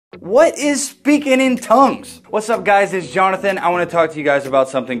What is speaking in tongues? What's up, guys? It's Jonathan. I want to talk to you guys about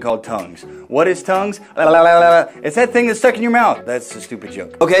something called tongues. What is tongues? It's that thing that's stuck in your mouth. That's a stupid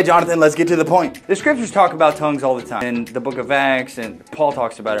joke. Okay, Jonathan, let's get to the point. The scriptures talk about tongues all the time. In the book of Acts, and Paul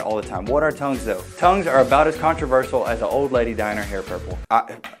talks about it all the time. What are tongues, though? Tongues are about as controversial as an old lady dyeing her hair purple.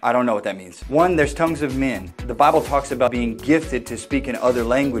 I don't know what that means. One, there's tongues of men. The Bible talks about being gifted to speak in other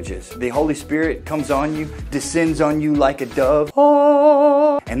languages. The Holy Spirit comes on you, descends on you like a dove.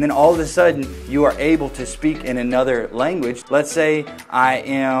 And then all of a sudden, you are able to speak in another language. Let's say I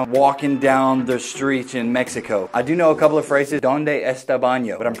am walking down the streets in Mexico. I do know a couple of phrases, donde está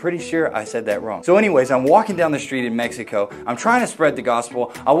baño, but I'm pretty sure I said that wrong. So anyways, I'm walking down the street in Mexico. I'm trying to spread the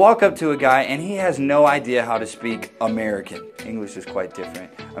gospel. I walk up to a guy and he has no idea how to speak American. English is quite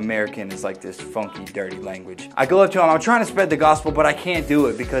different. American is like this funky, dirty language. I go up to him, I'm trying to spread the gospel, but I can't do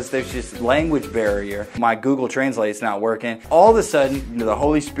it because there's this language barrier. My Google Translate's not working. All of a sudden, the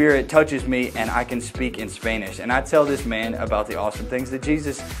Holy Spirit touches me and I can speak in Spanish. And I tell this man about the awesome things that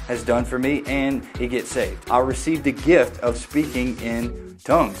Jesus has done for me, and he gets saved. I received the gift of speaking in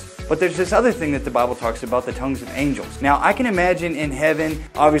tongues. But there's this other thing that the Bible talks about, the tongues of angels. Now, I can imagine in heaven,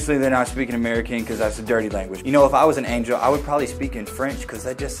 obviously they're not speaking American because that's a dirty language. You know, if I was an angel, I would probably speak in French because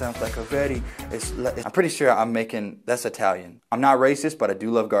that just sounds like I'm pretty sure that's Italian. I'm not racist, but I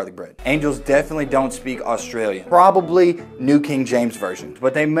do love garlic bread. Angels definitely don't speak Australian. Probably New King James Version.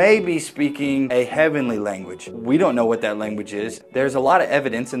 But they may be speaking a heavenly language. We don't know what that language is. There's a lot of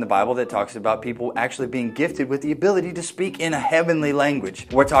evidence in the Bible that talks about people actually being gifted with the ability to speak in a heavenly language.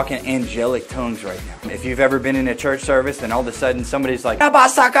 We're talking angelic tongues right now. If you've ever been in a church service and all of a sudden somebody's like,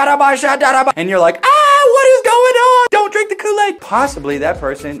 and you're like, what is going on? Don't drink the Kool-Aid. Possibly that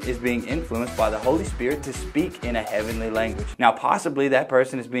person is being influenced by the Holy Spirit to speak in a heavenly language. Now, possibly that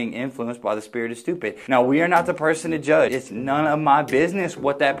person is being influenced by the spirit of stupid. Now, we are not the person to judge. It's none of my business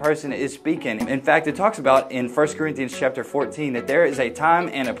what that person is speaking. In fact, it talks about in 1 Corinthians chapter 14 that there is a time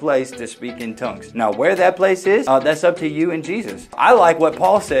and a place to speak in tongues. Now, where that place is, that's up to you and Jesus. I like what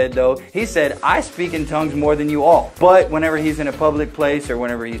Paul said, though. He said, I speak in tongues more than you all. But whenever he's in a public place or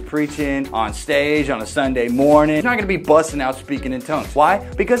whenever he's preaching on stage on a Sunday morning, he's not going to be busting out speaking in tongues. Why?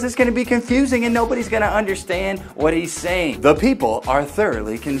 Because it's going to be confusing and nobody's going to understand what he's saying. The people are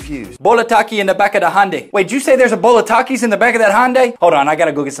thoroughly confused. Bolataki in the back of the Hyundai. Wait, did you say there's a bowl of Takis in the back of that Hyundai? Hold on, I got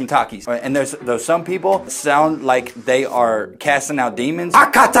to go get some Takis. And there's some people sound like they are casting out demons.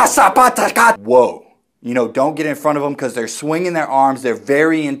 Whoa. You know, don't get in front of them because they're swinging their arms. They're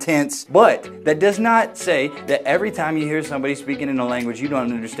very intense. But that does not say that every time you hear somebody speaking in a language you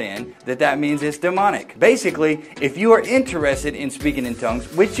don't understand, that means it's demonic. Basically, if you are interested in speaking in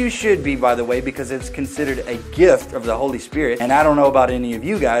tongues, which you should be, by the way, because it's considered a gift of the Holy Spirit, and I don't know about any of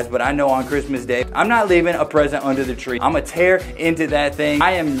you guys, but I know on Christmas Day, I'm not leaving a present under the tree. I'm going to tear into that thing.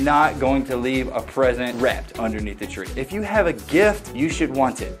 I am not going to leave a present wrapped underneath the tree. If you have a gift, you should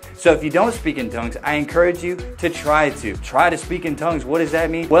want it. So if you don't speak in tongues, I encourage you to try to speak in tongues. What does that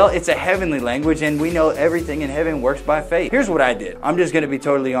mean? Well, it's a heavenly language, and we know everything in heaven works by faith. Here's what I did. I'm just going to be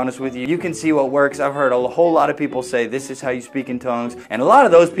totally honest with you. You can see what works. I've heard a whole lot of people say this is how you speak in tongues, and a lot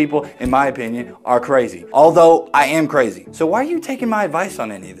of those people, in my opinion, are crazy. Although I am crazy. So why are you taking my advice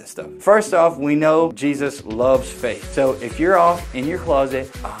on any of this stuff? First off, we know Jesus loves faith. So if you're off in your closet,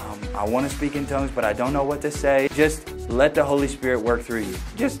 I want to speak in tongues, but I don't know what to say, just let the Holy Spirit work through you.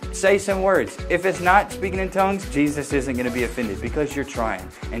 Just say some words. If it's not speaking in tongues, Jesus isn't going to be offended because you're trying.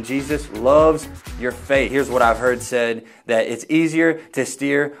 And Jesus loves your faith. Here's what I've heard said, that it's easier to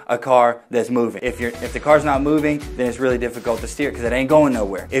steer a car that's moving. If the car's not moving, then it's really difficult to steer because it ain't going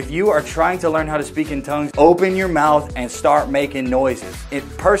nowhere. If you are trying to learn how to speak in tongues, open your mouth and start making noises.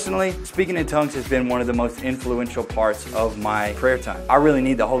 Personally, speaking in tongues has been one of the most influential parts of my prayer time. I really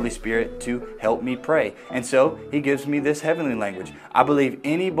need the Holy Spirit to help me pray. And so He gives me this heavenly language. I believe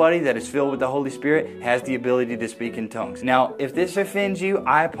anybody that is filled with the Holy Spirit has the ability to speak in tongues. Now, if this offends you,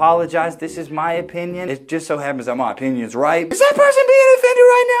 I apologize. This is my opinion. It just so happens that my opinion is right. Is that person being offended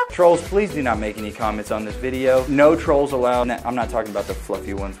right now? Trolls, please do not make any comments on this video. No trolls allowed. I'm not talking about the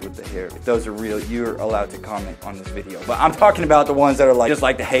fluffy ones with the hair. If those are real, you're allowed to comment on this video. But I'm talking about the ones that are just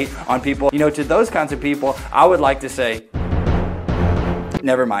like to hate on people. You know, to those kinds of people, I would like to say,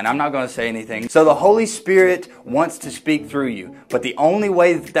 never mind, I'm not going to say anything. So the Holy Spirit wants to speak through you. But the only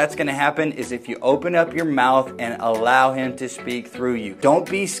way that's going to happen is if you open up your mouth and allow Him to speak through you. Don't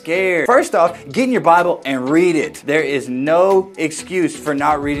be scared. First off, get in your Bible and read it. There is no excuse for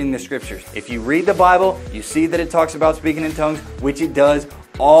not reading the scriptures. If you read the Bible, you see that it talks about speaking in tongues, which it does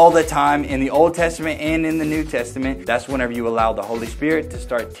all the time in the Old Testament and in the New Testament. That's whenever you allow the Holy Spirit to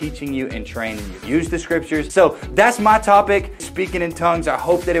start teaching you and training you. Use the scriptures. So that's my topic, speaking in tongues. I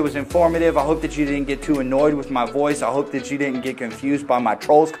hope that it was informative. I hope that you didn't get too annoyed with my voice. I hope that you didn't get confused by my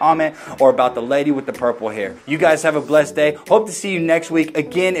trolls comment or about the lady with the purple hair. You guys have a blessed day. Hope to see you next week.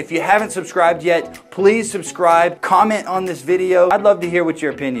 Again, if you haven't subscribed yet, please subscribe. Comment on this video. I'd love to hear what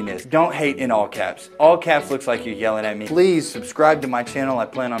your opinion is. Don't hate in all caps. All caps looks like you're yelling at me. Please subscribe to my channel.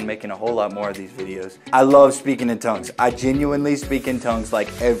 I plan on making a whole lot more of these videos. I love speaking in tongues. I genuinely speak in tongues like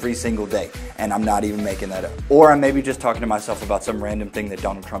every single day, and I'm not even making that up. Or I'm maybe just talking to myself about some random thing that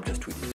Donald Trump just tweeted.